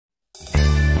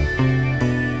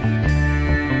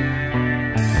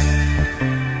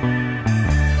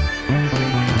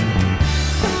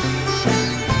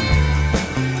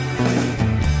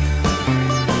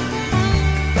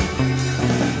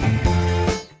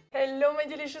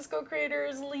delicious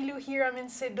co-creators. Lilou here. I'm in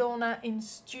Sedona in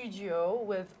studio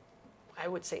with, I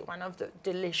would say, one of the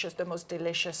most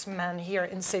delicious men here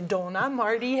in Sedona.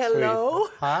 Marty, hello.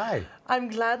 Sweet. Hi. I'm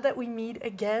glad that we meet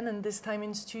again, and this time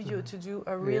in studio to do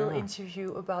a real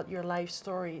interview about your life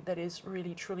story that is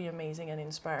really, truly amazing and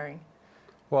inspiring.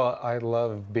 Well, I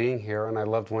love being here, and I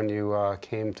loved when you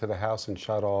came to the house and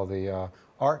shot all the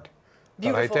art.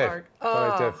 Beautiful art. That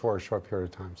I did for a short period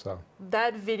of time. So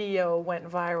that video went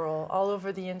viral all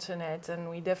over the internet, and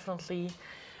we definitely,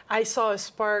 I saw a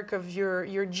spark of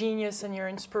your genius and your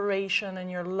inspiration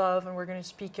and your love, and we're going to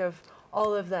speak of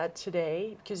all of that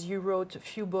today because you wrote a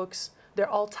few books. They're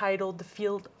all titled The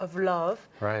Field of Love,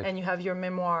 right. And you have your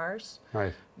memoirs,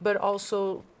 right. But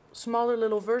also smaller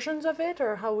little versions of it,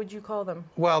 or how would you call them?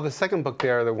 Well, the second book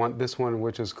there, this one,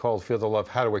 which is called Field of Love,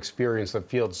 How to Experience the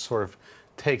Field, sort of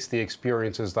takes the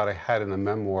experiences that I had in the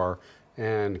memoir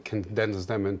and condenses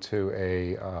them into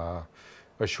a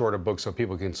shorter book so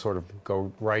people can sort of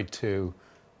go right to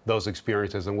those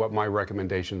experiences and what my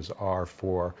recommendations are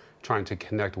for trying to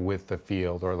connect with the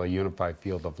field or the unified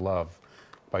field of love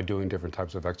by doing different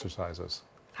types of exercises.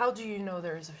 How do you know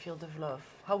there is a field of love?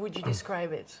 How would you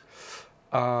describe it?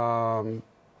 After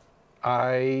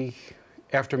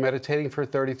meditating for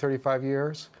 35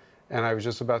 years, and I was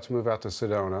just about to move out to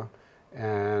Sedona,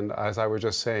 and as I was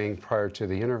just saying prior to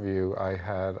the interview, I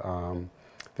had,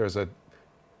 there's a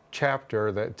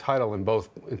chapter, that title in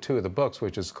two of the books,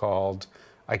 which is called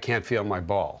I Can't Feel My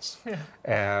Balls. Yeah.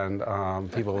 And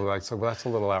people were like, so well, that's a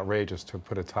little outrageous to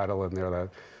put a title in there, that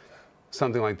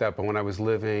something like that. But when I was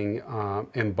living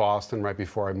in Boston right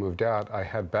before I moved out, I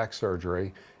had back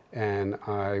surgery, and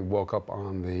I woke up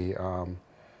on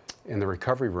in the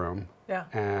recovery room. Yeah.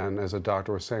 And as a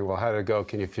doctor was saying, well, how did it go?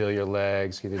 Can you feel your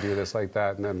legs? Can you do this like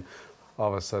that? And then all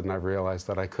of a sudden I realized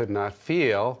that I could not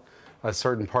feel a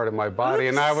certain part of my body.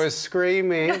 Oops. And I was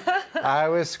screaming. I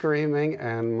was screaming.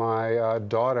 And my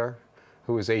daughter,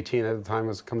 who was 18 at the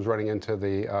time, comes running into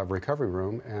the recovery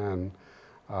room and,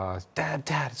 Dad,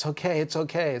 it's okay, it's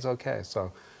okay, it's okay.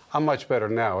 So I'm much better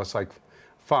now. It's like,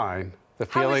 fine.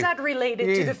 How is that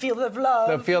related to the field of love?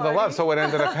 The field Marty? of love. So what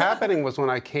ended up happening was when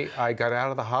I got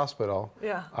out of the hospital,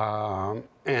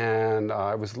 and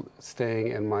I was staying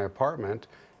in my apartment,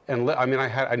 and I mean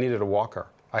I needed a walker.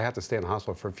 I had to stay in the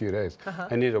hospital for a few days.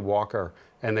 I needed a walker,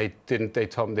 and they didn't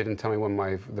tell me when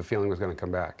the feeling was going to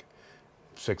come back.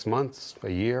 6 months, a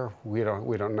year, we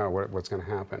don't know what's going to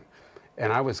happen,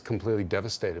 and I was completely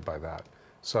devastated by that.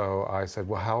 So I said,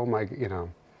 well, how am I,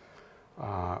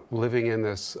 living in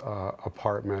this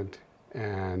apartment,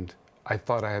 and I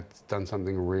thought I had done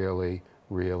something really,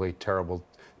 really terrible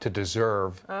to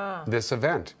deserve this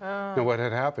event. What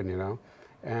had happened,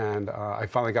 And I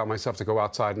finally got myself to go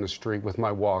outside in the street with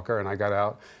my walker, and I got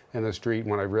out in the street.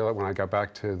 When I got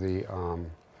back to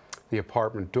the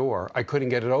apartment door, I couldn't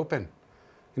get it open.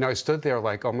 I stood there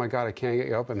like, oh my God, I can't get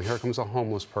it open. And here comes a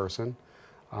homeless person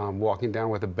walking down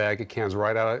with a bag of cans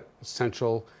right out of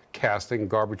Central Casting,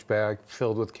 garbage bag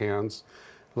filled with cans.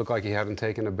 Looked like he hadn't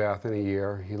taken a bath in a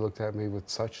year. He looked at me with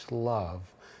such love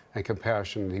and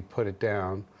compassion. He put it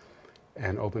down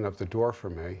and opened up the door for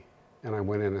me. And I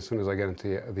went in. As soon as I got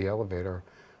into the elevator,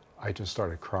 I just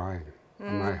started crying.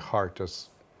 And my heart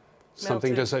just,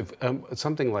 something just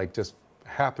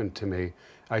happened to me.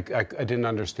 I didn't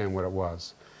understand what it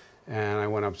was. And I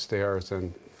went upstairs,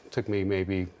 and it took me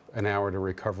maybe an hour to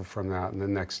recover from that. And the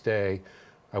next day,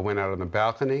 I went out on the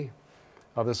balcony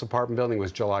of this apartment building. It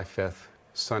was July 5th,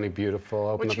 sunny,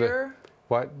 beautiful. Which year?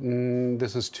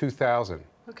 This is 2000.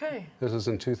 Okay. This is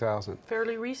in 2000.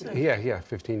 Fairly recent. Yeah,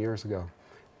 15 years ago.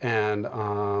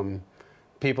 And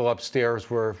people upstairs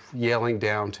were yelling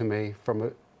down to me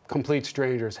from complete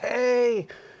strangers, hey,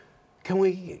 can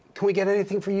we get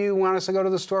anything for you? Want us to go to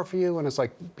the store for you? And it's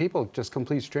like people, just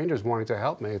complete strangers wanting to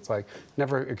help me. It's like,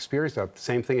 never experienced that.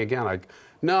 Same thing again.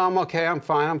 No, I'm okay, I'm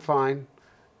fine.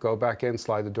 Go back in,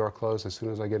 slide the door closed. As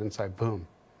soon as I get inside, boom.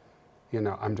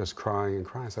 I'm just crying and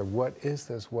crying. I said, what is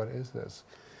this? What is this?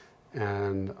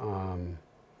 And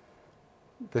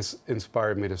this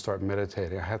inspired me to start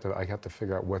meditating. I had to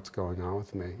figure out what's going on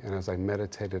with me. And as I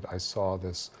meditated, I saw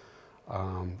this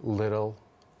little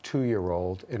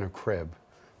 2-year-old in a crib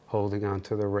holding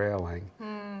onto the railing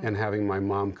and having my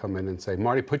mom come in and say,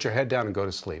 Marty, put your head down and go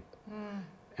to sleep.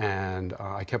 And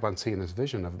I kept on seeing this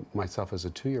vision of myself as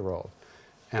a 2-year-old.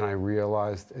 And I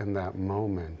realized in that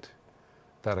moment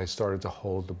that I started to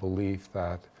hold the belief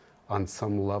that on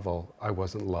some level I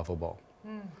wasn't lovable.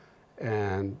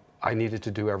 And I needed to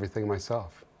do everything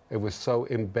myself. It was so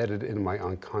embedded in my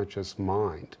unconscious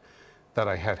mind that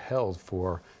I had held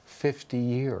for 50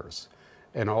 years.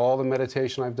 And all the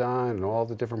meditation I've done and all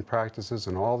the different practices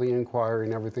and all the inquiry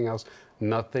and everything else,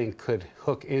 nothing could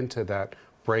hook into that,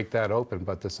 break that open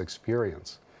but this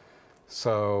experience.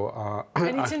 So,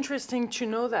 and it's interesting to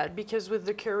know that, because with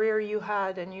the career you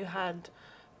had, and you had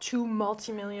 2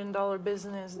 multi-million-dollar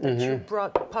business that you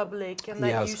brought public and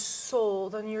that you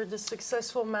sold, and you're the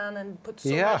successful man and put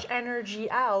so much energy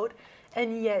out,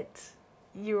 and yet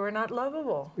you are not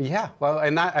lovable. Yeah, well,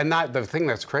 and not the thing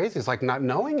that's crazy is like not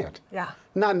knowing it. Yeah.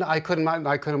 I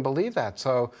couldn't believe that.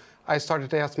 So I started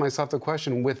to ask myself the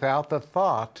question: without the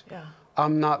thought,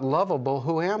 I'm not lovable.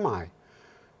 Who am I?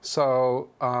 So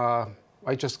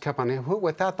I just kept on.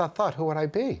 Without that thought, who would I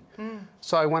be?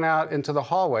 So I went out into the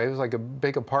hallway. It was like a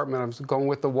big apartment. I was going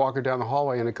with the walker down the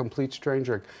hallway, and a complete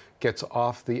stranger gets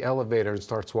off the elevator and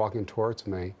starts walking towards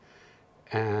me,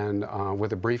 and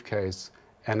with a briefcase.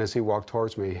 And as he walked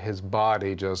towards me, his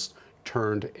body just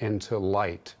turned into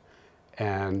light.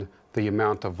 And the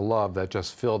amount of love that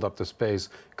just filled up the space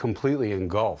completely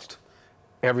engulfed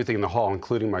everything in the hall,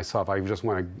 including myself. I just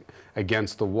went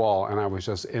against the wall, and I was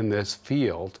just in this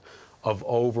field of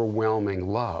overwhelming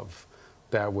love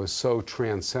that was so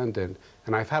transcendent.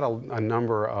 And I've had a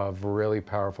number of really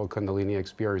powerful Kundalini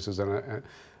experiences and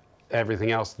everything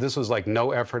else. This was like no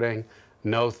efforting,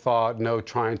 no thought, no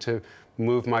trying to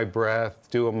move my breath,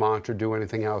 do a mantra, do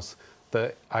anything else.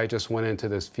 I just went into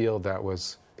this field that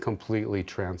was completely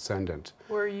transcendent.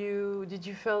 Did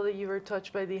you feel that you were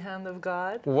touched by the hand of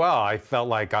God? Well, I felt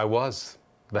like I was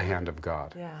the hand of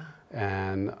God. Yeah.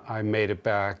 And I made it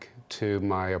back to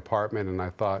my apartment, and I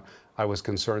thought, I was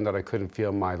concerned that I couldn't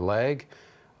feel my leg,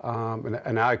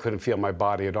 and I couldn't feel my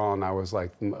body at all, and I was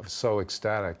like so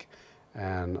ecstatic.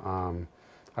 And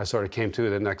I sort of came to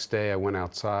the next day. I went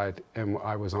outside, and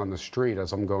I was on the street.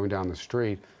 As I'm going down the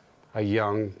street, a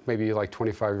young, maybe like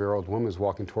 25-year-old woman was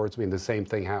walking towards me, and the same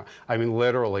thing happened. I mean,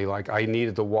 literally, like I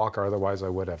needed to walk, or otherwise I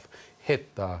would have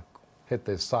hit the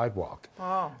sidewalk.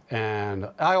 Wow. And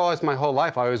my whole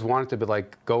life, I always wanted to be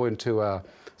like, go into a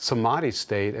samadhi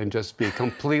state and just be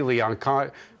completely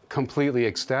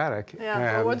ecstatic.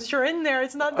 Yeah, but once you're in there,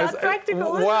 it's not that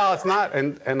practical. Well, it's not,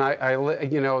 and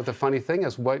the funny thing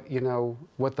is what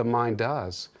the mind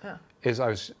does is I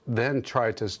was then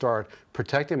tried to start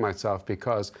protecting myself,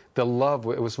 because the love,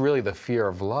 it was really the fear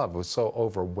of love was so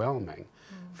overwhelming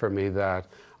for me that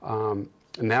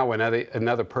now when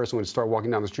another person would start walking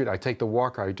down the street, I take the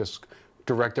walker, I just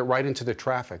direct it right into the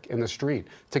traffic in the street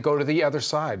to go to the other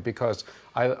side, because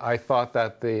I thought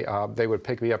that they would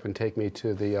pick me up and take me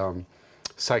to the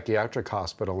psychiatric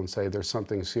hospital and say there's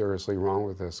something seriously wrong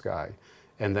with this guy.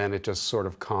 And then it just sort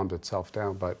of calmed itself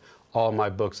down. But all my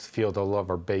books, Field of Love,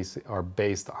 are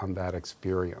based on that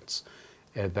experience.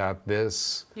 And that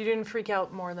this... You didn't freak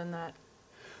out more than that?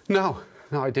 No,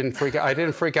 I didn't freak out. I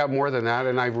didn't freak out more than that,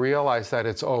 and I realized that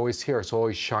it's always here. It's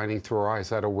always shining through our eyes.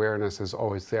 That awareness is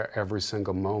always there every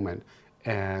single moment,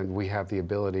 and we have the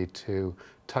ability to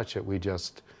touch it.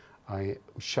 I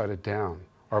shut it down.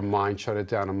 Our mind shut it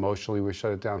down. Emotionally, we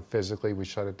shut it down. Physically, we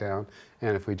shut it down.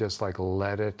 And if we just like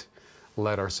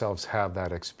let ourselves have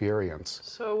that experience.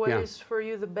 So what is for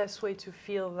you the best way to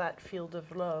feel that field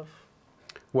of love?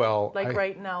 Well, like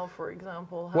right now, for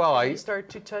example, how do you start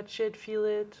to touch it, feel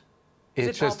it?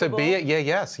 It's just to be it. Yeah,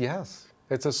 yes.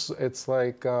 It's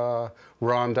like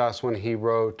Ram Dass when he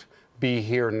wrote "Be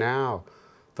Here Now,"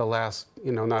 the last,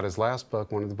 not his last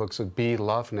book. One of the books was "Be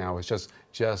Love Now." It's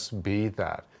just be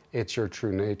that. It's your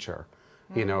true nature.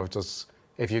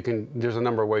 If you can. There's a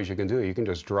number of ways you can do it. You can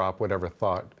just drop whatever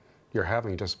thought you're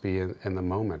having, just be in the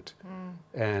moment.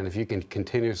 And if you can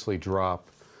continuously drop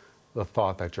the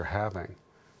thought that you're having,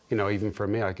 even for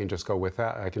me, I can just go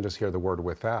without. I can just hear the word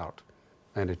 "without."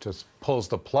 And it just pulls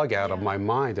the plug out of my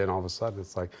mind, and all of a sudden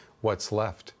it's like, what's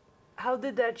left? How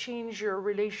did that change your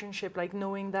relationship, like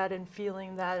knowing that and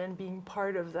feeling that and being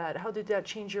part of that? How did that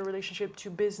change your relationship to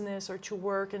business or to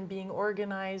work and being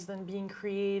organized and being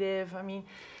creative? I mean,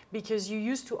 because you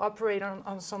used to operate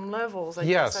on some levels, I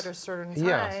guess, at a certain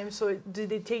time. So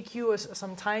did it take you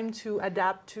some time to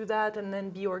adapt to that and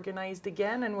then be organized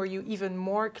again? And were you even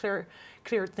more clear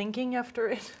thinking after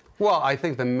it? Well, I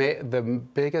think the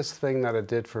biggest thing that it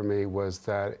did for me was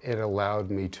that it allowed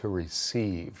me to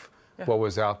receive what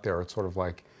was out there. It's sort of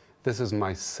like, this is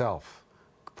myself,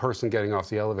 person getting off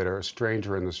the elevator, a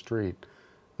stranger in the street.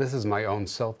 This is my own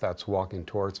self that's walking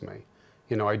towards me.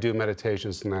 I do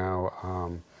meditations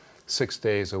now 6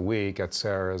 days a week at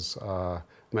Sarah's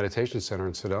meditation center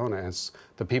in Sedona. And it's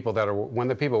the people when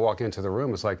the people walk into the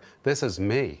room, it's like, this is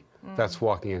me that's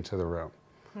walking into the room.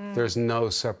 There's no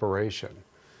separation.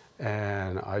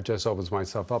 And I just opens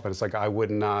myself up, and it's like I would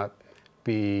not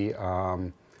be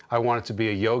I wanted to be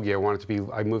a yogi. I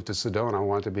moved to Sedona. I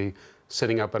wanted to be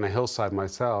sitting up on a hillside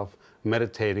myself,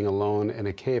 meditating alone in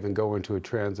a cave and go into a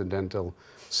transcendental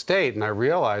state. And I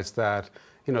realized that,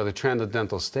 you know, the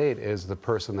transcendental state is the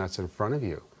person that's in front of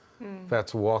you,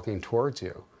 that's walking towards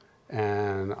you.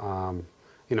 And,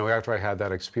 you know, after I had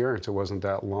that experience, it wasn't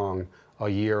that long, a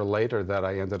year later, that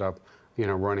I ended up, you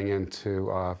know, running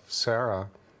into Sarah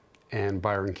in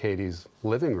Byron Katie's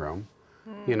living room,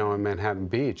 you know, in Manhattan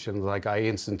Beach. And like, I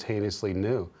instantaneously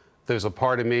knew. There's a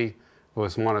part of me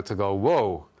wanted to go,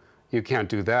 whoa, you can't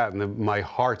do that. And my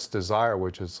heart's desire,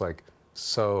 which is like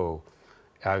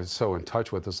I was so in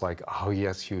touch with, is like, oh,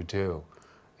 yes, you do.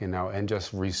 You know, and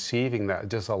just receiving that,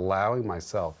 just allowing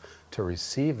myself to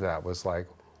receive that was like,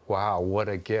 wow, what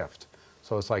a gift.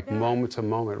 So it's like moment to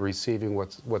moment receiving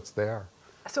what's there.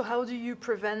 So how do you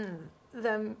prevent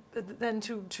them then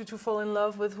to fall in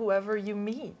love with whoever you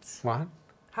meet? What?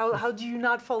 How do you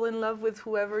not fall in love with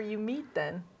whoever you meet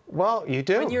then? Well, you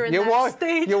do. When you're in that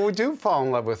state. You do fall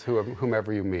in love with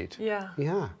whomever you meet. Yeah.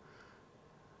 Yeah.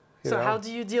 So how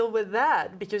do you deal with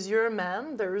that? Because you're a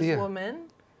man, there's a woman.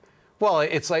 Well,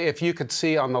 it's like, if you could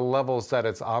see on the levels that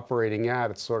it's operating at,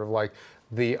 it's sort of like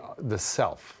the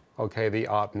self, okay, the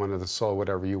Atman or the soul,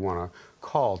 whatever you want to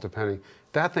call, depending.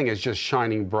 That thing is just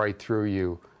shining bright through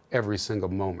you every single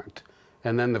moment.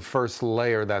 And then the first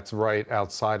layer that's right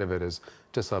outside of it is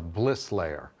just a bliss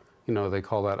layer. You know, they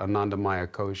call that Anandamaya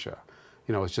Kosha.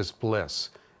 You know, it's just bliss.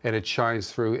 And it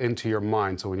shines through into your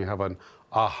mind. So when you have an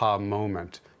aha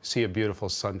moment, see a beautiful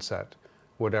sunset,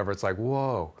 whatever, it's like,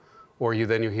 whoa. Or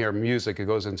then you hear music, it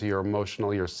goes into your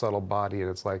emotional, your subtle body, and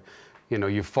it's like, you know,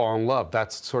 you fall in love.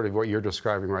 That's sort of what you're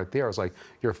describing right there. It's like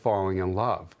you're falling in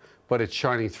love. But it's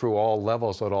shining through all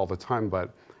levels all the time,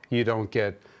 but you don't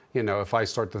get, you know, if I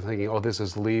start to thinking, oh, this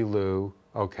is Lilou,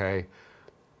 okay.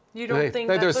 You don't think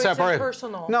that's so it's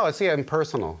impersonal? No, it's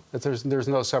impersonal. There's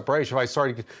no separation. If I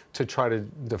started to try to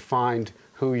define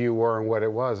who you were and what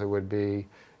it would be,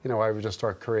 you know, I would just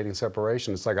start creating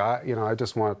separation. It's like, I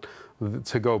just want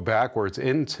to go backwards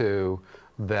into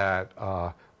that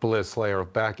bliss layer,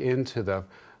 back into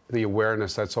the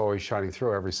awareness that's always shining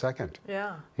through every second.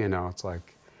 Yeah. You know, it's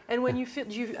like. And when do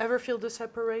you ever feel the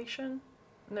separation?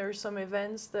 And there are some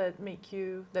events that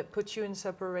put you in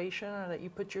separation, or that you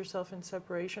put yourself in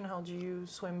separation. How do you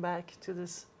swim back to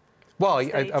this? Well,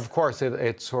 of course,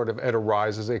 it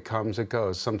arises, it comes, it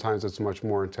goes. Sometimes it's much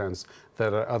more intense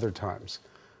than at other times.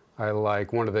 I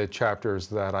like one of the chapters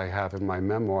that I have in my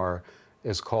memoir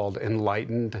is called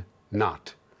Enlightened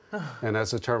Not. And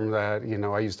that's a term that, you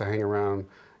know, I used to hang around,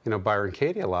 you know, Byron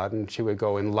Katie a lot, and she would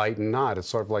go, enlightened not. It's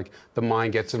sort of like the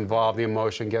mind gets involved, the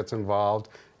emotion gets involved,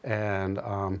 and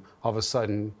all of a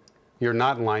sudden you're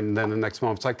not enlightened, and then the next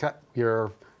moment it's like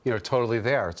you're, you know, totally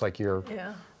there. It's like you're,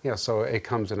 yeah, so it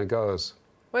comes and it goes.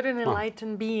 What an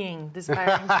enlightened being, this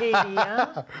Byron Katie,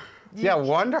 huh? Yeah,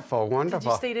 wonderful, wonderful. Did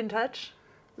you stay in touch?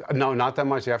 No, not that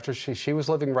much. After she was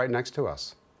living right next to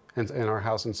us in our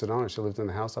house in Sedona. She lived in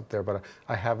the house up there, but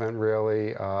I haven't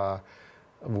really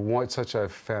such a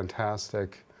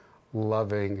fantastic,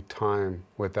 loving time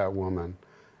with that woman.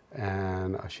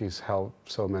 And she's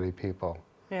helped so many people.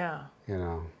 Yeah. You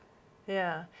know.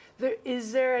 Yeah.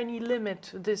 Is there any limit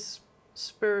to this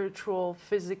spiritual,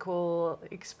 physical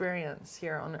experience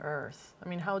here on Earth? I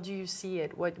mean, how do you see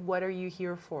it? What are you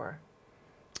here for?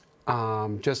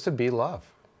 Just to be love.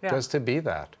 Yeah. Just to be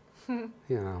that. You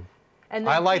know. And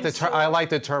I like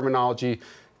the terminology,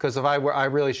 because if I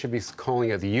really should be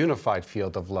calling it the unified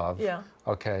field of love. Yeah.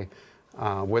 Okay.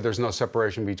 Where there's no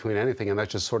separation between anything, and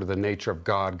that's just sort of the nature of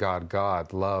God, God,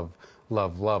 God, love,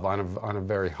 love, love on a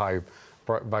very high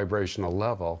vibrational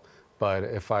level. But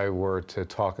if I were to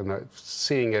talk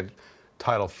seeing it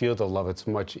tidal field of love, it's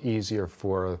much easier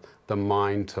for the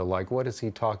mind to like, what is he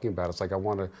talking about? It's like I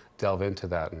want to delve into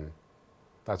that, and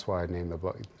that's why I named the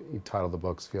book, titled the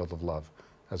book's Field of Love,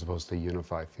 as opposed to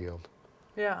Unified Field.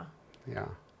 Yeah. Yeah.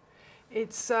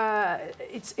 It's a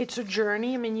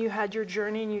journey. I mean, you had your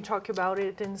journey, and you talk about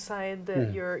it inside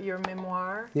your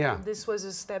memoir. Yeah. This was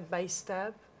a step by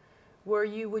step.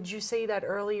 Would you say that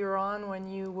earlier on, when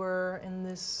you were in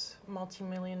this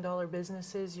multi-million-dollar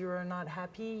businesses, you were not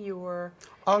happy?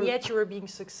 Yet you were being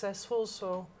successful.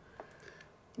 So.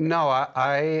 No,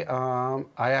 I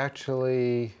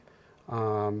actually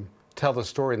tell the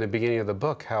story in the beginning of the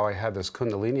book how I had this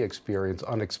Kundalini experience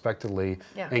unexpectedly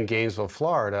in Gainesville,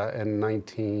 Florida, in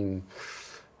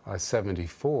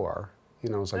 1974. You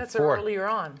know, it was like that's earlier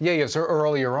on. Yeah, so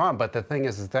earlier on. But the thing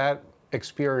is that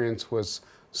experience was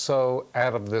so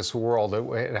out of this world.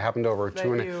 It happened over a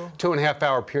two and a half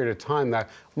hour period of time that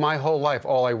my whole life,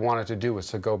 all I wanted to do was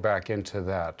to go back into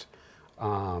that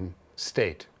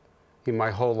state.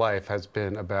 My whole life has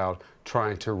been about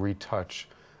trying to retouch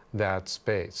that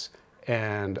space.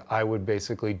 And I would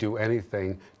basically do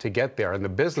anything to get there. And the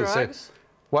business... Drugs?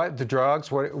 What? The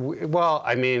drugs? What? Well,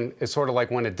 I mean, it's sort of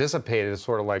like when it dissipated, it's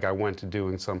sort of like I went to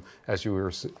doing some, as you were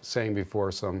saying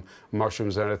before, some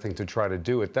mushrooms and anything to try to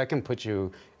do it. That can put you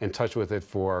in touch with it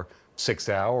for 6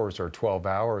 hours or 12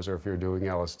 hours, or if you're doing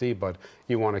LSD, but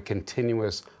you want a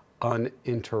continuous,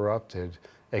 uninterrupted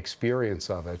experience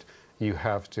of it. You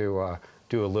have to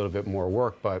do a little bit more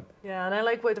work, but... Yeah, and I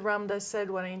like what Ramdas said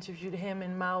when I interviewed him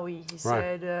in Maui. He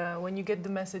said, when you get the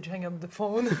message, hang up the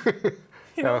phone.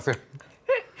 You know?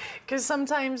 Because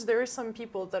sometimes there are some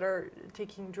people that are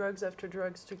taking drugs after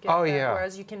drugs to get that,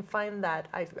 whereas you can find that.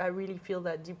 I really feel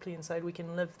that deeply inside. We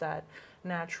can live that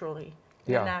naturally,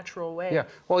 in a natural way. Yeah,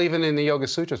 well, even in the Yoga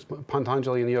Sutras,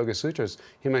 Patanjali in the Yoga Sutras,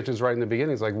 he mentions right in the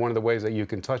beginning, it's like one of the ways that you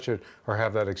can touch it or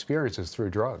have that experience is through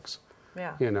drugs.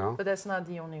 Yeah, you know? But that's not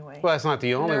the only way. Well, that's not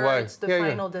the only way. It's the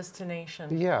final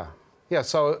destination. Yeah. Yeah,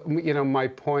 so, you know, my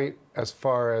point as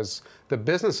far as the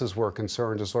businesses were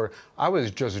concerned is sort of, I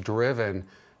was just driven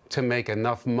to make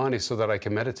enough money so that I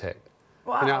can meditate.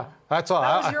 Wow. You know, that's all.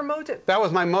 That was your motive. That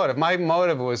was my motive. My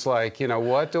motive was like, you know,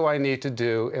 what do I need to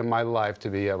do in my life to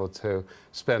be able to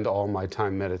spend all my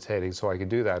time meditating so I could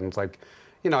do that? And it's like,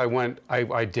 you know,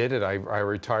 I did it. I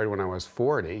retired when I was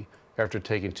 40 after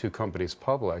taking 2 companies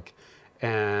public.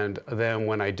 And then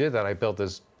when I did that, I built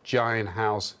this giant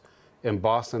house in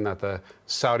Boston that the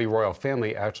Saudi royal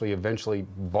family actually eventually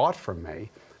bought from me,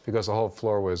 because the whole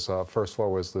floor was, first floor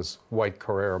was this white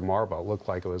Carrara marble. It looked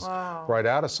like it was right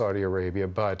out of Saudi Arabia.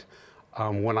 But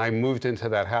when I moved into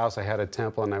that house, I had a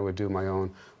temple and I would do my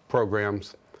own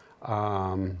programs.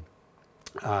 I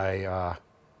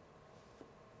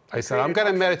said, I'm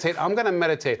going to meditate. I'm going to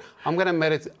meditate. I'm going to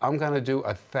meditate. I'm going to do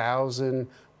 1,000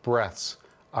 breaths.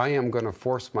 I am going to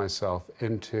force myself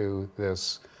into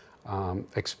this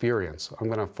experience. I'm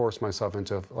going to force myself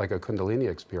into like a Kundalini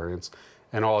experience.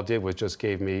 And all it did was just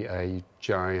gave me a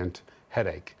giant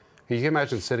headache. You can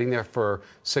imagine sitting there for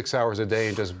 6 hours a day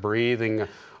and just breathing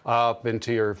up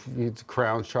into your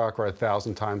crown chakra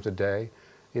 1,000 times a day.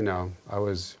 You know, I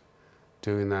was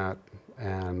doing that,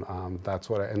 and that's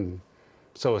what and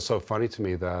so it's so funny to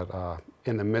me that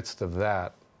in the midst of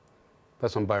that,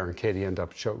 that's when Byron Katie ended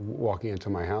up walking into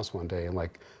my house one day in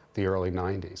like the early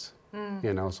 90s.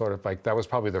 You know, sort of like that was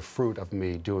probably the fruit of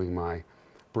me doing my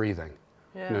breathing.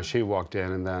 Yeah. You know, she walked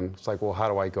in, and then it's like, well, how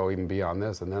do I go even beyond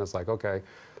this? And then it's like, okay,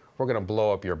 we're going to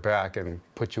blow up your back and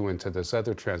put you into this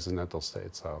other transcendental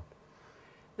state. So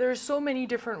there are so many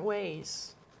different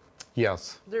ways.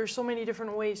 Yes. There are so many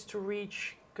different ways to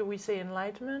reach, could we say,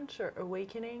 enlightenment or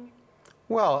awakening?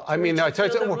 Well, I mean, to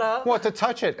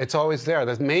touch it, it's always there.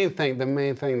 The main thing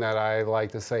that I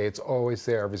like to say, it's always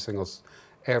there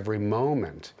every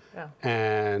moment. Yeah.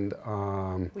 And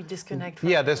we disconnect from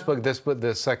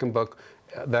this second book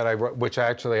that I wrote, which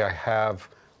actually I have,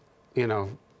 you know,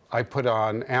 I put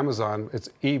on Amazon. It's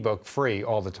ebook free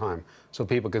all the time, so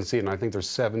people can see it. And I think there's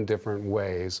 7 different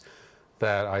ways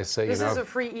that I say. This is a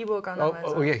free ebook on Amazon.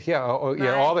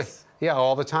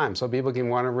 All the time, so people can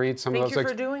want to read some of those. Thank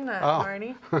you for doing that,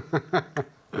 Marty.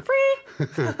 Free.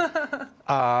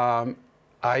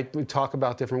 I talk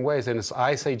about different ways, and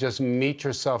I say just meet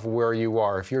yourself where you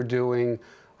are. If you're doing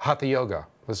Hatha Yoga,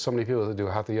 there's so many people that do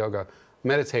Hatha Yoga,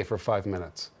 meditate for 5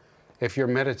 minutes. If you're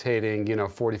meditating, you know,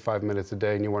 45 minutes a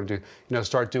day, and you want to do, you know,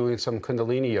 start doing some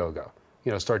Kundalini Yoga.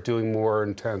 You know, start doing more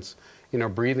intense, you know,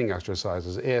 breathing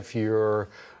exercises. If you're,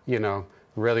 you know,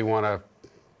 really want to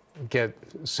get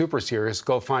super serious,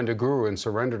 go find a guru and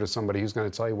surrender to somebody who's going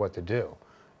to tell you what to do,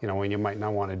 you know, when you might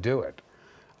not want to do it.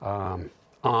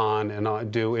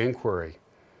 Do inquiry.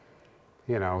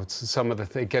 You know, it's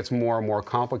it gets more and more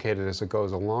complicated as it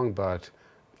goes along, but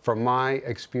from my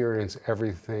experience,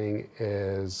 everything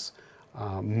is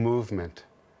movement.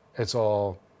 It's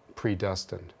all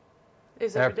predestined.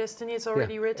 Is it destiny? It's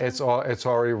already written? It's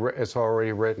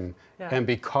already written. Yeah. And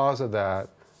because of that,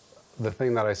 the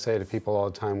thing that I say to people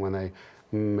all the time when they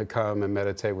come and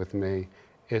meditate with me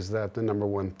is that the number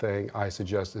one thing I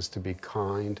suggest is to be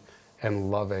kind and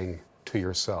loving to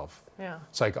yourself. Yeah.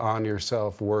 It's like honor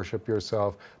yourself, worship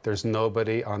yourself. There's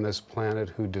nobody on this planet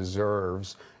who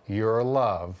deserves your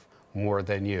love more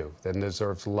than you, that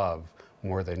deserves love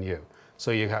more than you.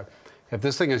 So you have, if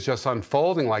this thing is just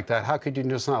unfolding like that, how could you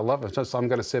just not love it? It's just, I'm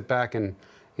going to sit back and,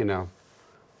 you know,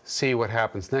 see what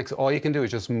happens next. All you can do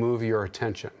is just move your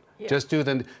attention. Yeah. Just do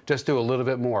a little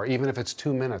bit more, even if it's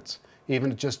 2 minutes.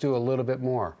 Even just do a little bit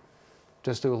more.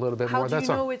 just do a little bit more. How do you That's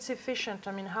know all. it's efficient?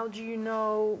 I mean, how do you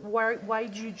know, why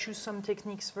do you choose some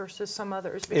techniques versus some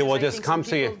others? It will I just think come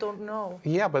some to you. people don't know.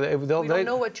 Yeah, but We don't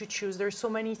know what to choose. There's so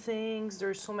many things.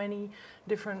 There's so many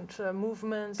different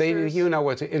movements. You know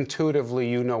what to, intuitively,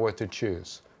 you know what to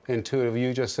choose. Intuitively,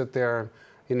 you just sit there,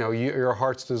 you know, your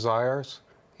heart's desires,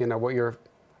 you know,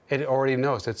 it already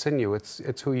knows. It's in you.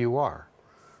 It's who you are,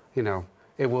 you know.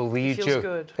 It will lead you. It feels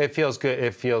good. It feels good.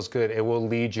 It feels good. It will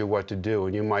lead you what to do,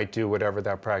 and you might do whatever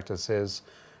that practice is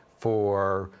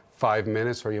for 5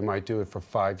 minutes, or you might do it for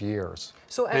 5 years.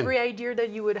 So every idea that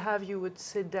you would have, you would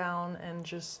sit down and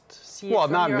just see it Well,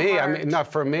 from not your me. heart. I mean,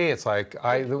 not for me. It's like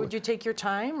Would you take your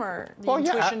time, or the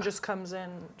intuition just comes in?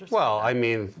 Just well, like that? I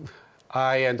mean,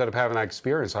 I ended up having that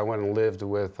experience. I went and lived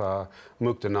with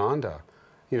Muktananda.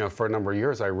 You know, for a number of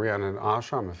years, I ran an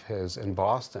ashram of his in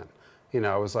Boston. You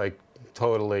know, it was like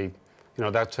totally, you know,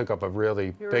 that took up a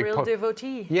really You're big a real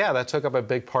devotee. Yeah, that took up a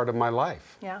big part of my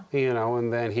life. Yeah. You know,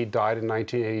 and then he died in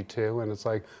 1982, and it's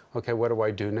like, okay, what do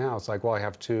I do now? It's like, well, I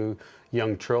have 2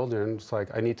 young children. It's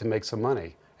like, I need to make some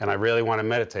money, and I really want to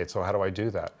meditate, so how do I do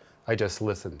that? I just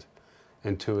listened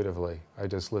intuitively. I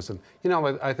just listened. You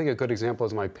know, I think a good example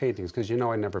is my paintings, because you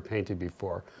know I never painted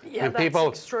before. Yeah, and that's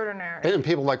extraordinary. And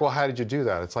people are like, well, how did you do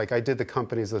that? It's like, I did the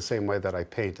companies the same way that I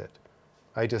painted.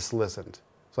 I just listened.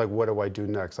 It's like, what do I do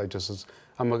next? I'm just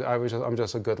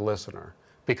a good listener,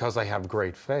 because I have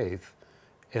great faith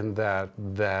in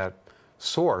that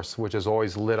source, which is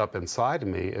always lit up inside of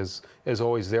me, is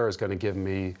always there, is going to give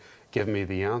me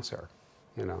the answer,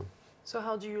 you know. So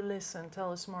how do you listen?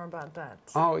 Tell us more about that.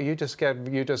 Oh, you just get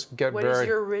What is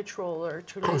your ritual or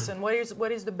to listen?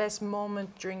 What is the best moment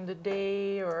during the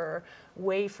day or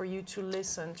way for you to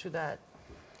listen to that?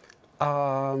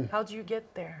 How do you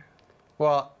get there?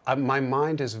 Well, my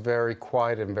mind is very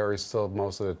quiet and very still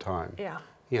most of the time. Yeah.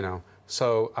 You know,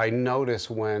 so I notice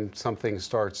when something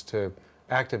starts to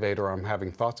activate, or I'm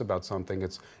having thoughts about something,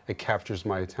 it captures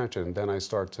my attention. Then I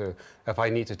start to, if I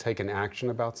need to take an action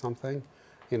about something,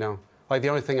 you know, like the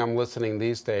only thing I'm listening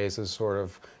these days is sort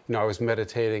of, you know, I was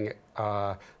meditating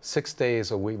 6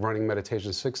 days a week, running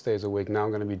meditation 6 days a week. Now I'm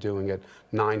going to be doing it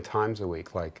 9 times a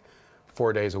week. Like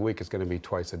 4 days a week is going to be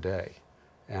twice a day.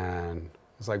 And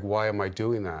it's like, why am I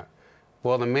doing that?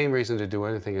 Well, the main reason to do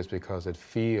anything is because it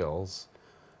feels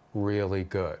really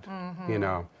good, you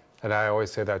know. And I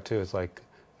always say that too. It's like,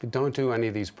 don't do any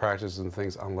of these practices and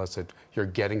things unless you're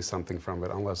getting something from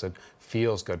it, unless it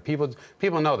feels good.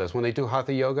 People know this. When they do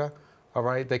hatha yoga, all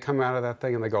right, they come out of that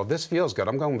thing and they go, this feels good.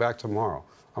 I'm going back tomorrow.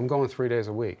 I'm going 3 days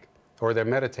a week. Or they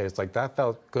meditate. It's like, that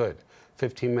felt good.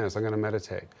 15 minutes, I'm going to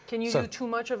meditate. Can you do too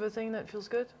much of a thing that feels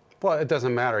good? Well, it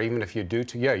doesn't matter. Even if you do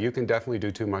you can definitely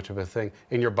do too much of a thing,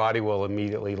 and your body will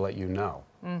immediately let you know.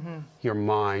 Your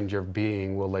mind, your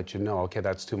being will let you know, okay,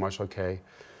 that's too much, okay,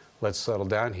 let's settle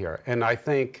down here. And I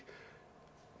think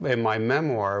in my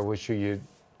memoir, which you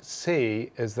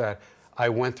see, is that I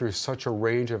went through such a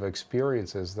range of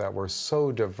experiences that were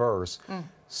so diverse,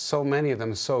 so many of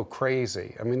them so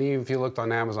crazy. I mean, even if you looked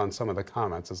on Amazon, some of the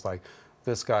comments, it's like,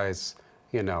 this guy's,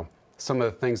 you know, some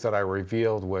of the things that I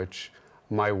revealed, which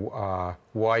my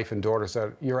wife and daughter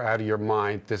said, you're out of your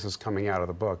mind, this is coming out of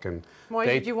the book. And why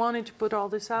did you want to put all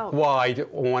this out? Well,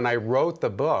 when I wrote the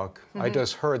book, I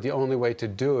just heard the only way to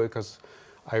do it, because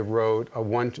I wrote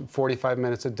 45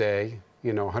 minutes a day,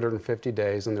 you know, 150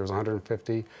 days, and there's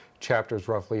 150 chapters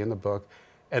roughly in the book.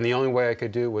 And the only way I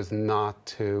could do it was not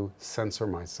to censor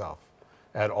myself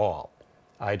at all.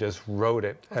 I just wrote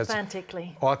it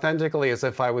authentically, as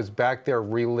if I was back there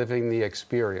reliving the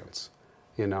experience,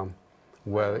 you know.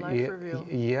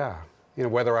 Yeah, you know,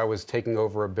 whether I was taking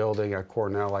over a building at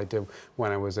Cornell, I did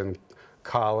when I was in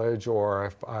college, or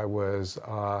if I was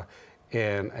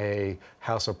in a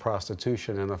house of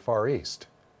prostitution in the Far East,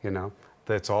 you know.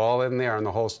 That's all in there, and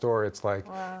the whole story. It's like,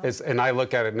 and I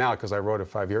look at it now because I wrote it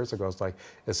 5 years ago. It's like,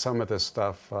 is some of this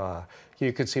stuff?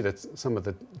 You could see that some of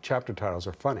the chapter titles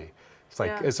are funny. It's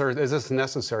like, is this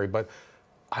necessary? But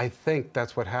I think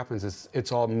that's what happens.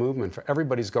 It's all movement.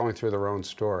 Everybody's going through their own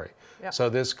story. Yep. So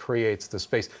this creates the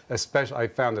space. I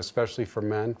found, especially for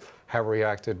men, have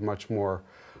reacted much more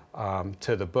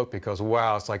to the book, because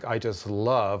wow, it's like, I just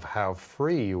love how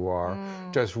free you are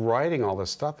just writing all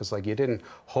this stuff. It's like you didn't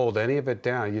hold any of it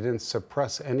down, you didn't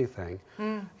suppress anything,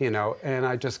 you know, and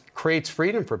it just creates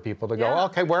freedom for people to go,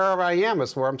 okay, wherever I am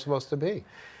is where I'm supposed to be.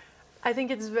 I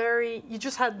think it's very, you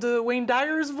just had the Wayne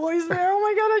Dyer's voice there. Oh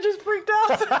my God, I just freaked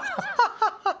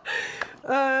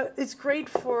out. It's great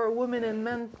for women and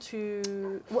men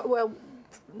to, well,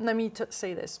 let me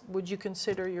say this. Would you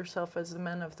consider yourself as a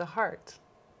man of the heart?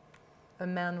 A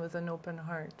man with an open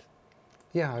heart?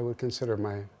 Yeah, I would consider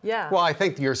my... Yeah. Well, I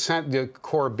think the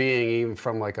core being, even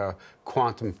from like a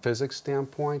quantum physics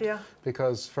standpoint, yeah.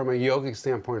 because from a yogic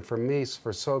standpoint, for me,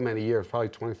 for so many years, probably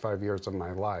 25 years of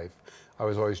my life, I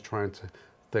was always trying to,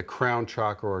 the crown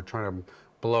chakra, or trying to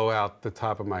blow out the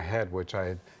top of my head, which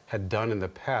I had done in the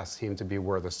past, seemed to be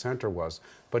where the center was.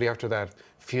 But after that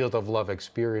field of love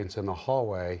experience in the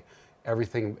hallway,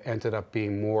 everything ended up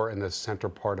being more in the center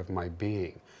part of my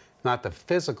being. Not the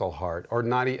physical heart, or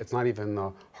it's not even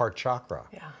the heart chakra.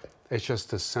 Yeah. It's just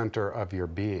the center of your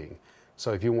being.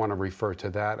 So if you want to refer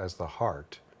to that as the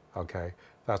heart, okay,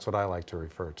 that's what I like to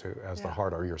refer to as the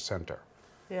heart, or your center.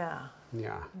 Yeah.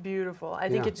 Yeah. Beautiful. I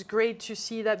think it's great to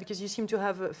see that, because you seem to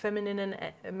have a feminine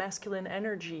and a masculine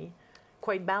energy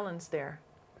quite balanced there.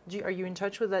 Are you in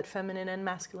touch with that feminine and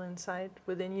masculine side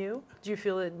within you? Do you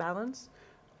feel it balanced?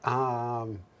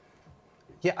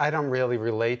 Yeah, I don't really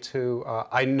relate to,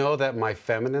 I know that my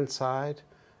feminine side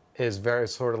is very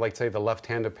sort of like, say, the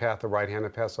left-handed path, the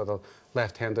right-handed path, so the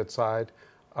left-handed side.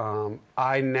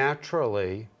 I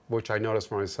naturally, which I notice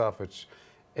for myself, which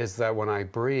is that when I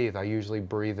breathe, I usually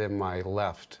breathe in my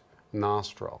left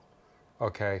nostril,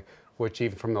 okay? Which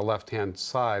even from the left-hand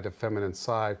side, the feminine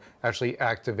side, actually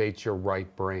activates your right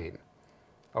brain,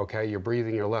 okay? You're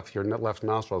breathing your left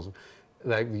nostrils,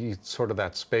 sort of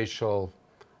that spatial,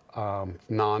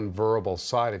 non-verbal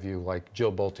side of you, like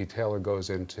Jill Bolte Taylor goes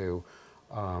into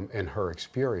in her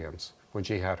experience when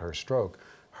she had her stroke.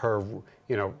 Her,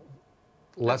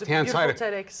 left-hand side.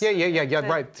 Yeah,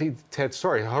 right. Ted's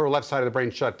story. Her left side of the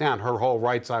brain shut down. Her whole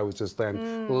right side was just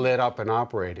then lit up and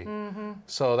operating. Mm-hmm.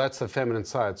 So that's the feminine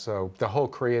side. So the whole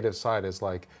creative side is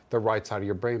like the right side of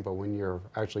your brain. But when you're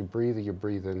actually breathing, you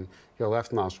breathe in your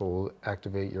left nostril will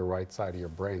activate your right side of your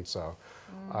brain. So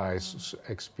I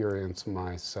experience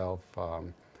myself,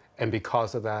 and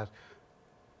because of that,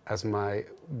 as my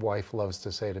wife loves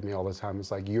to say to me all the time,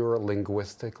 it's like, you're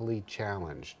linguistically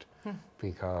challenged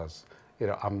because,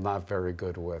 I'm not very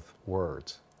good with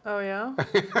words. Oh, yeah?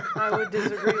 I would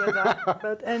disagree with that.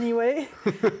 But anyway,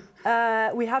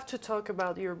 we have to talk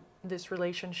about this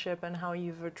relationship and how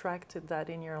you've attracted that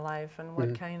in your life, and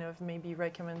what kind of maybe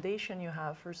recommendation you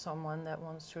have for someone that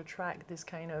wants to attract this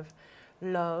kind of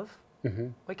love.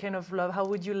 What kind of love? How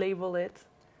would you label it?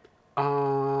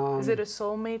 Is it a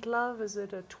soulmate love? Is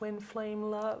it a twin flame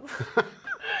love?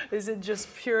 Is it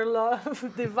just pure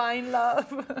love, divine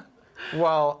love?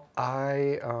 Well,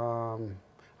 I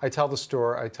tell the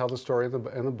story. I tell the story in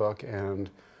the book, and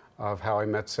of how I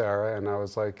met Sarah, and I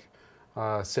was like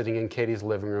sitting in Katie's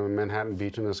living room in Manhattan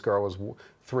Beach, and this girl was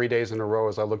 3 days in a row.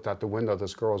 As I looked out the window,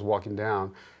 this girl was walking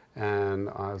down, and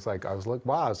I was like,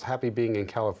 wow, I was happy being in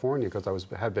California because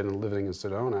had been living in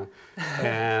Sedona,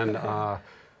 and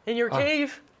in your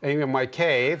cave. In my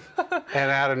cave,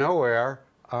 and out of nowhere,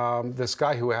 this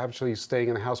guy who actually staying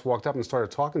in the house walked up and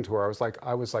started talking to her.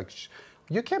 I was like,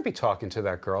 you can't be talking to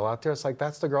that girl out there. It's like,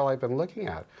 that's the girl I've been looking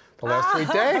at the last 3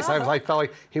 days. I felt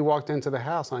like he walked into the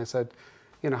house, and I said,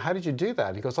 how did you do that?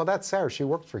 And he goes, oh, that's Sarah. She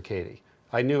worked for Katie.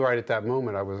 I knew right at that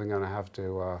moment I wasn't going to have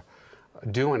to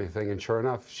do anything, and sure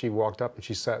enough, she walked up and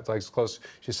she sat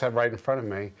she sat right in front of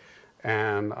me,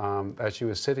 and as she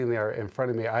was sitting there in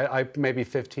front of me, I maybe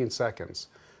 15 seconds,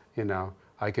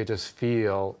 I could just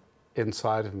feel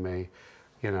inside of me,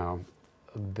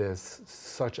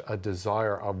 such a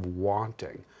desire of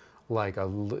wanting, like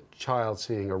a child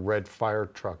seeing a red fire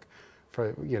truck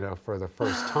for the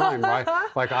first time, right?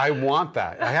 Like, I want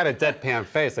that. I had a deadpan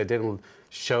face. I didn't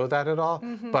show that at all,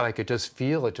 but I could just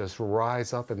feel it just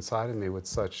rise up inside of me with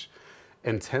such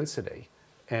intensity.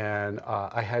 And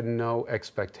I had no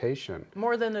expectation.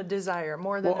 More than a desire,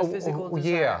 more than a physical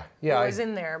desire. Yeah. It was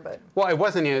in there, but... Well, it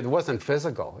wasn't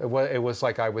physical. It was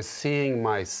like I was seeing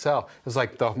myself. It was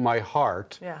like my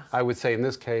heart, I would say in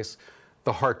this case,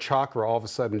 the heart chakra all of a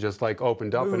sudden just like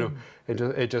opened up, and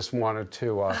it just wanted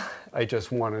to, I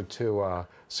just wanted to,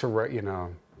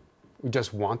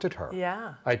 just wanted her.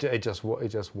 Yeah. It just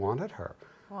wanted her.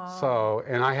 Wow. So,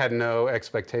 and I had no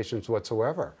expectations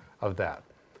whatsoever of that.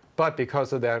 But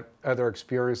because of that other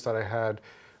experience that I had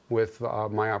with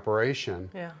my operation,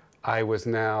 I was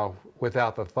now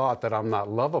without the thought that I'm not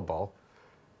lovable.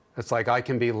 It's like, I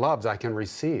can be loved, I can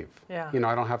receive. Yeah.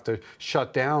 I don't have to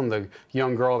shut down the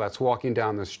young girl that's walking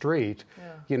down the street,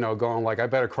 going like, I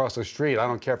better cross the street. I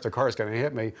don't care if the car's going to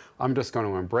hit me. I'm just going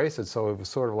to embrace it. So it was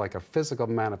sort of like a physical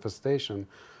manifestation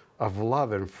of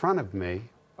love in front of me,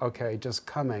 just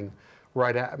coming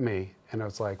right at me. And it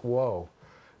was like, whoa.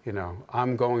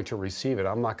 I'm going to receive it.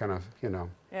 I'm not going to,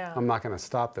 I'm not going to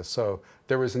stop this. So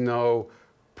there was no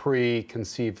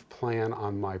preconceived plan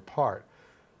on my part.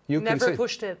 You never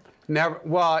pushed it. Never.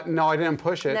 Well, no, I didn't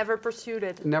push it. Never pursued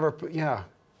it. Never. Yeah.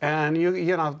 And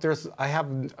you know, I have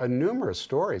numerous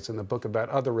stories in the book about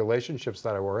other relationships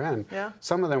that I were in. Yeah.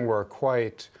 Some of them were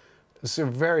quite,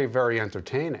 very, very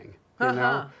entertaining. You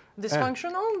know.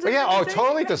 Dysfunctional? Yeah, oh,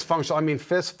 totally dysfunctional. I mean,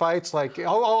 fist fights, like,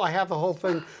 I have the whole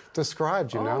thing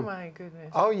described, you know? Oh, my goodness.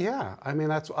 Oh, yeah. I mean,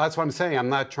 that's what I'm saying. I'm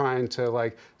not trying to,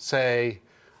 like, say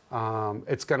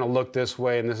it's going to look this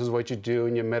way and this is what you do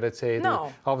and you meditate. No.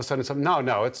 And all of a sudden,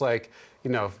 no, it's like, you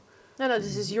know. No,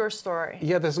 this is your story.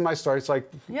 Yeah, this is my story. It's like,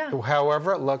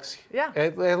 however it looks,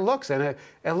 it looks, and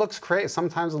it looks crazy.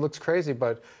 Sometimes it looks crazy,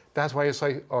 but that's why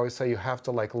I always say you have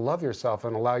to like love yourself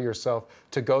and allow yourself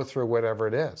to go through whatever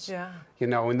it is. Yeah. You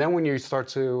know, and then when you start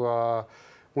to,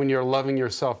 when you're loving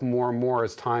yourself more and more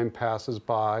as time passes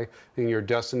by and your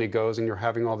destiny goes and you're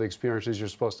having all the experiences you're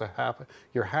supposed to have,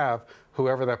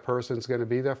 whoever that person's going to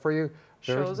be there for you,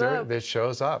 it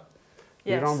shows up.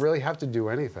 Yes. You don't really have to do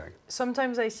anything.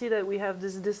 Sometimes I see that we have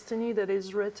this destiny that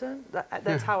is written.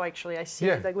 That's how actually I see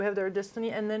it. Like we have their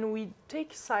destiny, and then we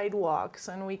take sidewalks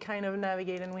and we kind of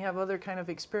navigate, and we have other kind of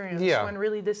experience. Yeah. When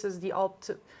really this is the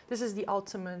ultimate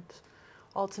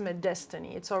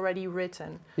destiny. It's already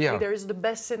written. Yeah. Like there is the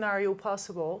best scenario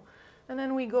possible, and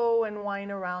then we go and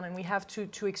whine around, and we have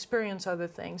to experience other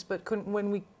things. But when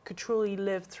we could truly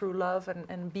live through love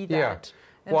and be that. Yeah.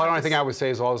 Well, the only thing I would say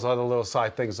is all those other little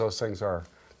side things, those things are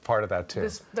part of that too.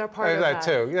 They're part of that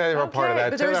too. Yeah, they're part of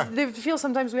that too. But they feel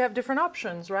sometimes we have different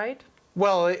options, right?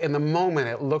 Well, in the moment,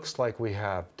 it looks like we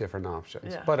have different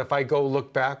options. Yeah. But if I go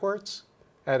look backwards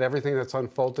at everything that's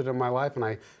unfolded in my life, and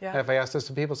if I ask this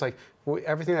to people, it's like,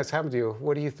 everything that's happened to you,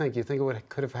 what do you think? You think it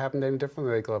could have happened any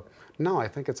differently? They go, no, I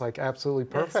think it's like absolutely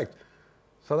perfect. Yes.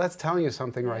 So that's telling you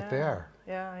something right there.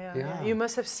 Yeah. You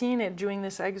must have seen it during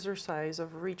this exercise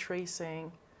of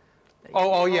retracing.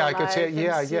 Yeah, I could say,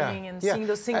 and seeing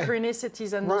those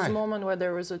synchronicities and those moments where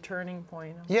there was a turning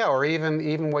point. Yeah, or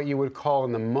even what you would call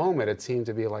in the moment, it seemed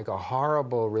to be like a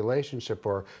horrible relationship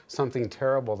or something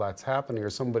terrible that's happening, or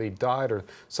somebody died, or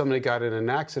somebody got in an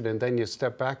accident. Then you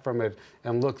step back from it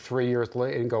and look 3 years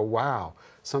later and go, wow,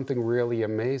 something really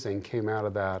amazing came out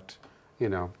of that, you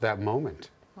know, that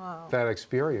moment. Wow. That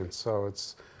experience. So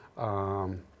it's, I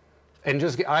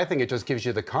think it just gives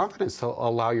you the confidence to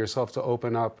allow yourself to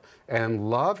open up and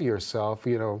love yourself,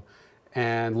 you know,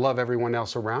 and love everyone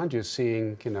else around you,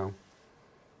 seeing, you know,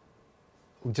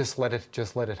 just let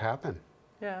it happen.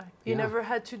 Yeah. You never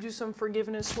had to do some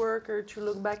forgiveness work or to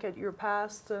look back at your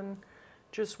past and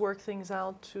just work things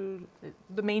out.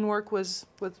 The main work was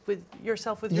with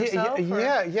yourself,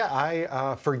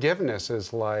 forgiveness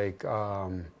is like,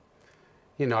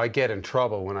 you know, I get in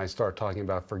trouble when I start talking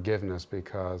about forgiveness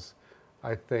because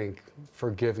I think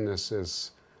forgiveness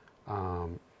is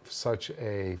such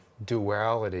a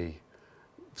duality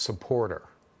supporter.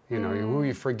 You know, who are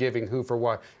you forgiving, who for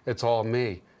what? It's all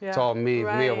me. Yeah. It's all me,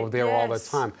 me over there all the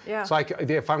time. Yeah. So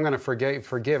if I'm going to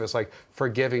forgive, it's like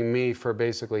forgiving me for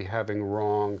basically having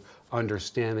wrong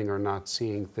understanding or not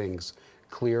seeing things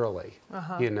clearly,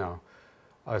 you know,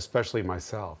 especially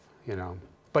myself, you know.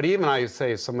 But even I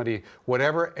say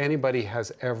whatever anybody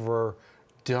has ever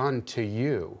done to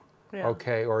you,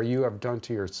 okay, or you have done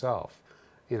to yourself,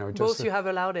 you know. Both you have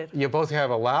allowed it. You both have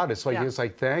allowed it. So it's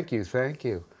like, thank you.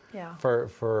 Yeah.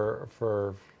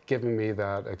 For giving me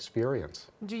that experience.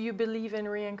 Do you believe in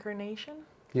reincarnation?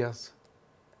 Yes.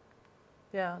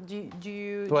 Yeah. Do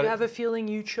you have a feeling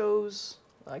you chose,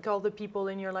 like all the people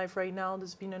in your life right now,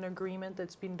 there's been an agreement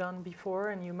that's been done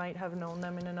before and you might have known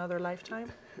them in another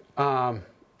lifetime?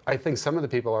 I think some of the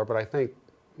people are, but I think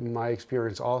my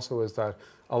experience also is that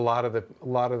a lot of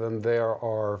them there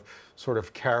are sort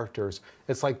of characters.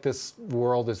 It's like this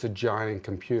world is a giant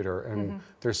computer, and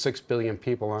there's 6 billion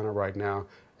people on it right now,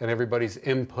 and everybody's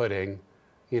inputting,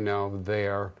 you know,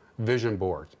 their vision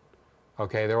board.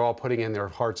 Okay, they're all putting in their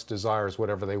heart's desires,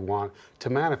 whatever they want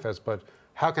to manifest. But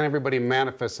how can everybody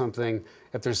manifest something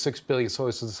if there's 6 billion? So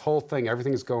it's this whole thing,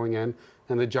 everything is going in,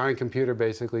 and the giant computer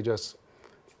basically just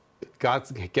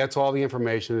gets all the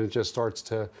information and it just starts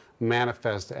to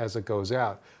manifest as it goes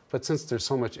out. But since there's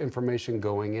so much information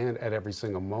going in at every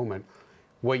single moment,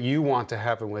 what you want to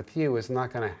happen with you is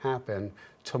not going to happen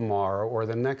tomorrow or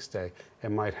the next day.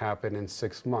 It might happen in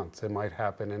 6 months. It might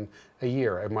happen in a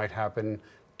year. It might happen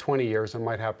 20 years. It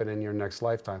might happen in your next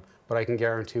lifetime. But I can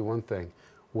guarantee one thing.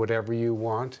 Whatever you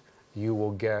want, you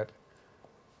will get.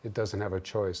 It doesn't have a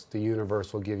choice. The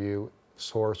universe will give you,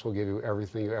 Source will give you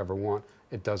everything you ever want.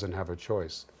 It doesn't have a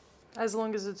choice. As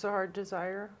long as it's a heart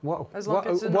desire? As long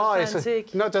as it's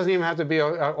authentic. No, it doesn't even have to be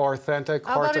authentic.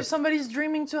 How about if somebody's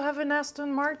dreaming to have an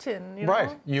Aston Martin? You know? Right,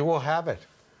 you will have it.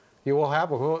 You will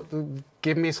have it.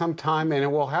 Give me some time and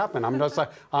it will happen. I'm just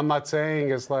like, I'm not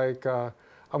saying it's like, I'm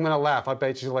going to laugh. I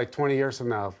bet you like 20 years from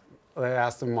now,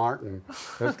 Aston Martin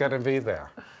is going to be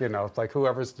there. You know, it's like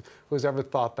who's ever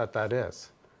thought that that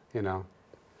is, you know.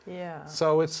 Yeah.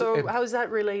 So how is that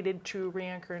related to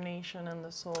reincarnation and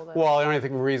the soul? Well, the only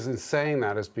reason saying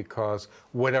that is because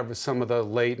whatever some of the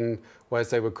latent,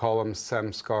 as they would call them,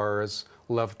 samskaras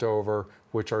left over,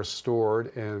 which are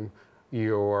stored in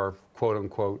your quote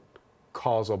unquote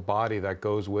causal body that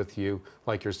goes with you,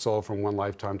 like your soul from one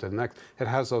lifetime to the next. It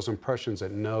has those impressions.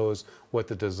 It knows what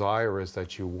the desire is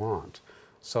that you want.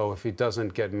 So if it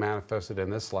doesn't get manifested in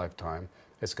this lifetime,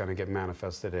 it's going to get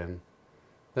manifested in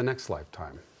the next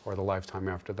lifetime or the lifetime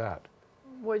after that.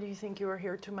 What do you think you are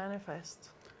here to manifest?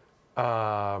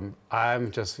 I'm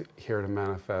just here to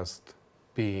manifest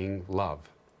being love,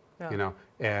 you know,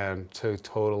 and to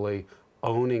totally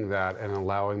owning that and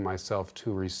allowing myself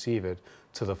to receive it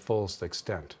to the fullest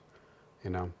extent, you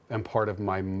know. And part of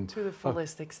my to the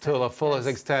fullest extent. To the fullest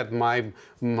extent, my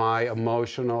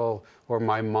emotional or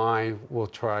my mind will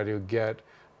try to get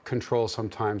control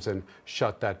sometimes and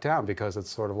shut that down, because it's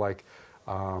sort of like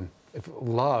if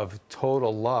love,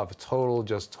 total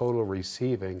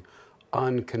receiving,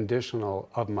 unconditional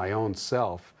of my own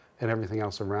self and everything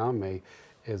else around me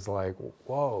is like,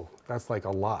 whoa, that's like a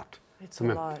lot. It's a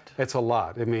lot. It's a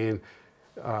lot. I mean,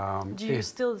 do you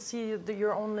still see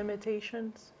your own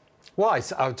limitations? Well,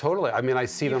 I totally. I mean, I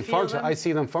see them function. I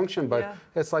see them function, but yeah.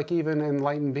 It's like even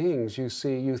enlightened beings. You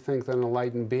think that an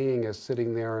enlightened being is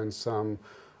sitting there in some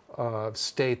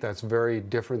state that's very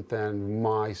different than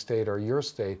my state or your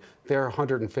state. There are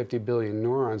 150 billion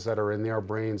neurons that are in their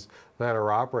brains that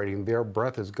are operating. Their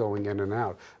breath is going in and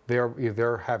out.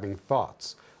 They're having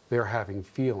thoughts. They're having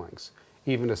feelings.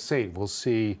 Even a saint will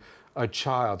see a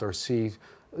child or see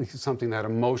something that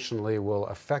emotionally will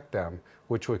affect them,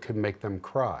 which could make them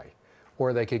cry.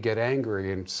 Or they could get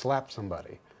angry and slap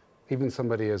somebody. Even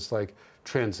somebody as like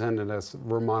transcendent as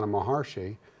Ramana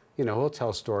Maharshi, you know, he'll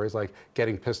tell stories like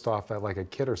getting pissed off at like a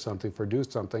kid or something for doing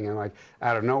something, and like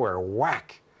out of nowhere,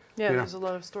 whack. Yeah, there's a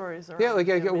lot of stories around. Yeah, like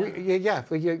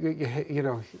you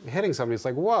know, hitting somebody. It's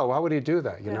like, whoa, why would he do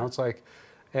that? You know, it's like,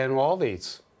 and all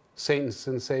these saints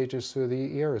and sages through the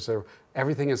years,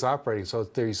 everything is operating. So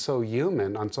they're so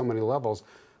human on so many levels,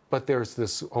 but there's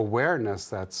this awareness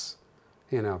that's,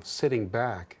 you know, sitting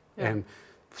back and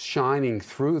shining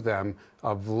through them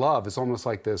of love. It's almost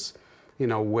like this, you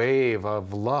know, wave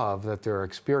of love that they're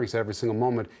experiencing every single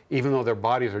moment, even though their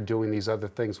bodies are doing these other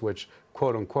things, which,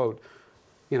 quote unquote,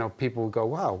 you know, people will go,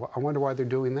 wow, I wonder why they're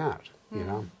doing that, you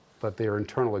know? But their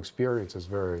internal experience is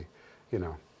very, you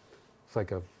know, it's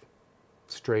like a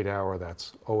straight hour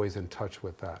that's always in touch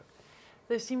with that.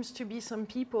 There seems to be some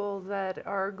people that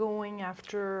are going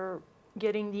after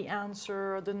getting the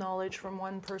answer or the knowledge from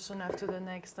one person after the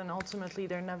next, and ultimately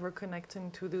they're never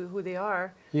connecting to who they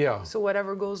are. Yeah. So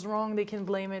whatever goes wrong, they can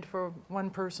blame it for one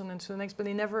person and to the next, but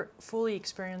they never fully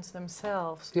experience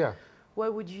themselves. Yeah.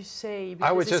 What would you say? Because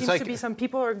I would it just seems to be some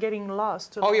people are getting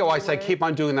lost. Oh yeah, well, I say keep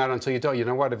on doing that until you don't. You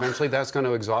know what? Eventually that's going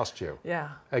to exhaust you. Yeah.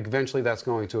 Eventually that's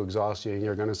going to exhaust you, and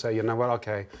you're going to say, you know what?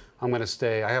 Okay, I'm going to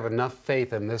stay. I have enough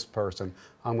faith in this person.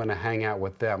 I'm going to hang out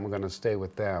with them. I'm going to stay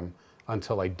with them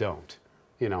until I don't.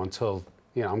 You know, until,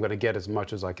 you know, I'm going to get as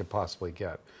much as I could possibly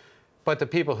get. But the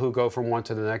people who go from one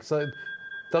to the next,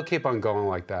 they'll keep on going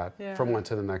like that from one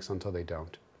to the next until they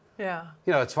don't. Yeah.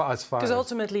 You know, it's fine. Because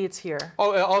ultimately it's here.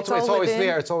 Oh, ultimately it's always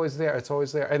there. It's always there. It's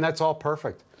always there. And that's all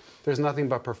perfect. There's nothing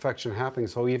but perfection happening.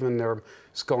 So even they're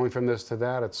going from this to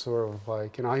that, it's sort of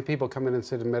like, you know, I have people come in and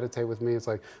sit and meditate with me. It's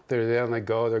like they're there and they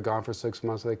go, they're gone for 6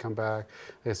 months, they come back,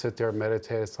 they sit there and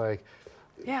meditate. It's like,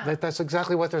 yeah, that's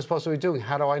exactly what they're supposed to be doing.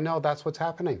 How do I know that's what's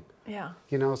happening? Yeah.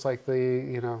 You know, it's like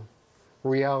you know,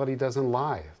 reality doesn't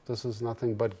lie. This is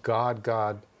nothing but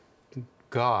God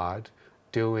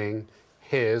doing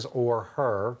his or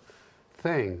her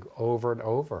thing over and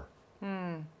over.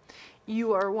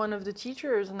 You are one of the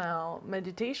teachers now,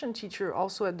 meditation teacher,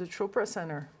 also at the Chopra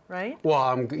Center, right?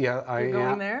 Well, You're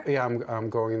going there? Yeah, I'm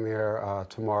going there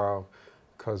tomorrow,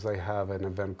 because they have an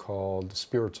event called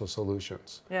Spiritual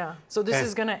Solutions. Yeah, so this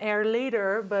is going to air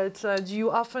later, but do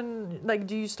you often, like,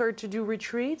 do you start to do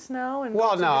retreats now and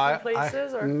go to different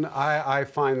places? I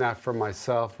find that for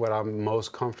myself, what I'm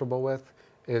most comfortable with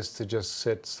is to just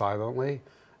sit silently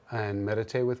and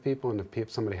meditate with people. And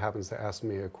if somebody happens to ask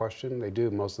me a question, they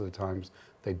do. Most of the times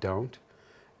they don't.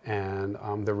 And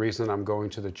the reason I'm going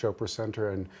to the Chopra Center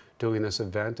and doing this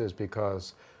event is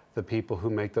because the people who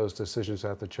make those decisions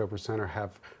at the Chopra Center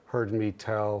have heard me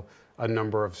tell a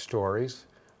number of stories,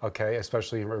 okay,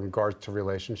 especially in regards to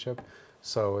relationship.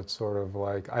 So it's sort of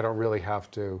like I don't really have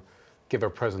to give a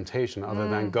presentation other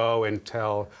than go and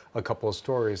tell a couple of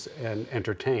stories and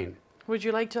entertain. Would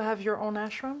you like to have your own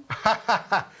ashram?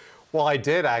 Well, I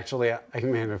did actually. I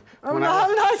mean, I'm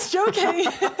not joking.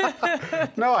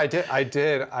 no, I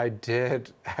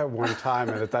did at one time,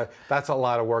 and that's a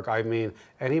lot of work. I mean,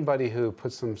 anybody who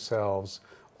puts themselves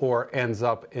or ends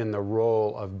up in the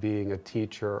role of being a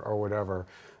teacher or whatever,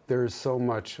 there's so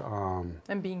much.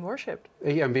 And being worshipped.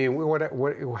 Yeah, and being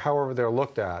however they're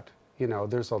looked at. You know,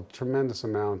 there's a tremendous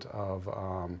amount of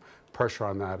pressure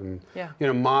on that, and you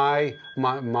know,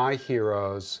 my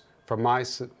heroes from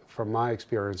my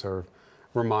experience are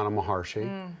Ramana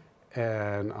Maharshi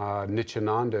and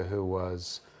Nityananda, who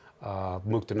was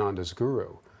Muktananda's guru.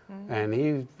 And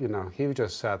he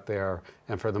just sat there,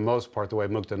 and for the most part, the way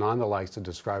Muktananda likes to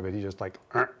describe it, he just like,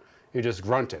 he just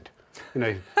grunted. You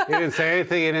know, he didn't say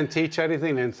anything, he didn't teach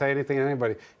anything, he didn't say anything to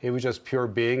anybody. He was just pure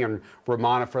being, and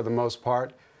Ramana, for the most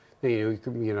part,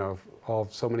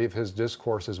 so many of his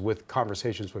discourses with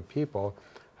conversations with people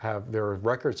there are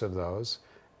records of those.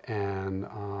 And,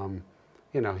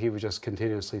 you know, he was just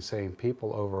continuously saying to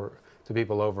people over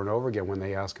and over again when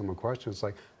they ask him a question, it's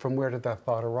like, from where did that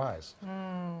thought arise?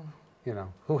 You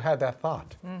know, who had that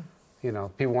thought? You know,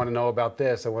 people want to know about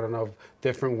this. They want to know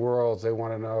different worlds. They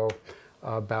want to know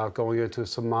about going into a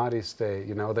samadhi state.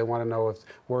 You know, they want to know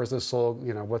where's the soul,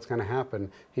 you know, what's going to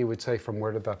happen. He would say, from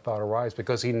where did that thought arise?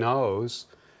 Because he knows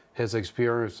his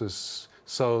experiences,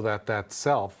 so that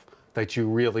self that you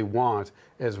really want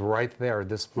is right there at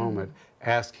this moment,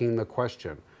 asking the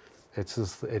question.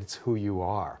 It's who you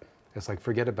are. It's like,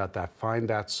 forget about that. Find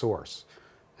that source.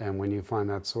 And when you find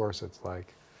that source, it's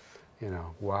like, you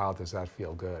know, wow, does that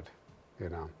feel good? You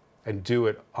know, and do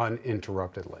it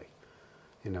uninterruptedly.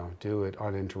 You know, do it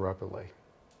uninterruptedly.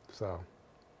 So.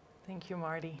 Thank you,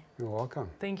 Marty. You're welcome.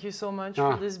 Thank you so much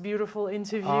for this beautiful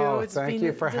interview. Oh, thank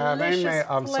you for having me.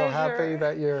 I'm so happy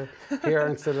that you're here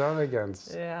in Sedona again.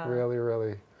 Yeah. Really,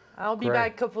 really. I'll be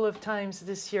back a couple of times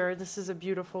this year. This is a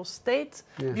beautiful state,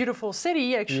 beautiful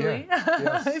city, actually. Yeah.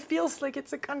 Yes. It feels like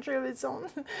it's a country of its own.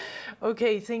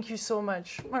 Okay, thank you so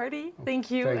much, Marty. Thank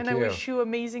you. I wish you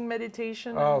amazing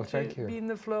meditation. Oh, thank you. Be in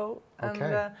the flow. Okay.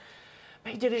 And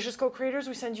my Delicious Co-Creators,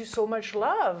 we send you so much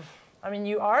love. I mean,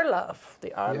 you are love.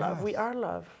 They are love. We are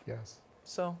love. Yes.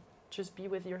 So just be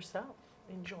with yourself,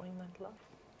 enjoying that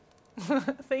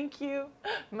love. Thank you.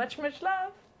 Much, much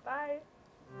love.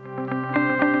 Bye.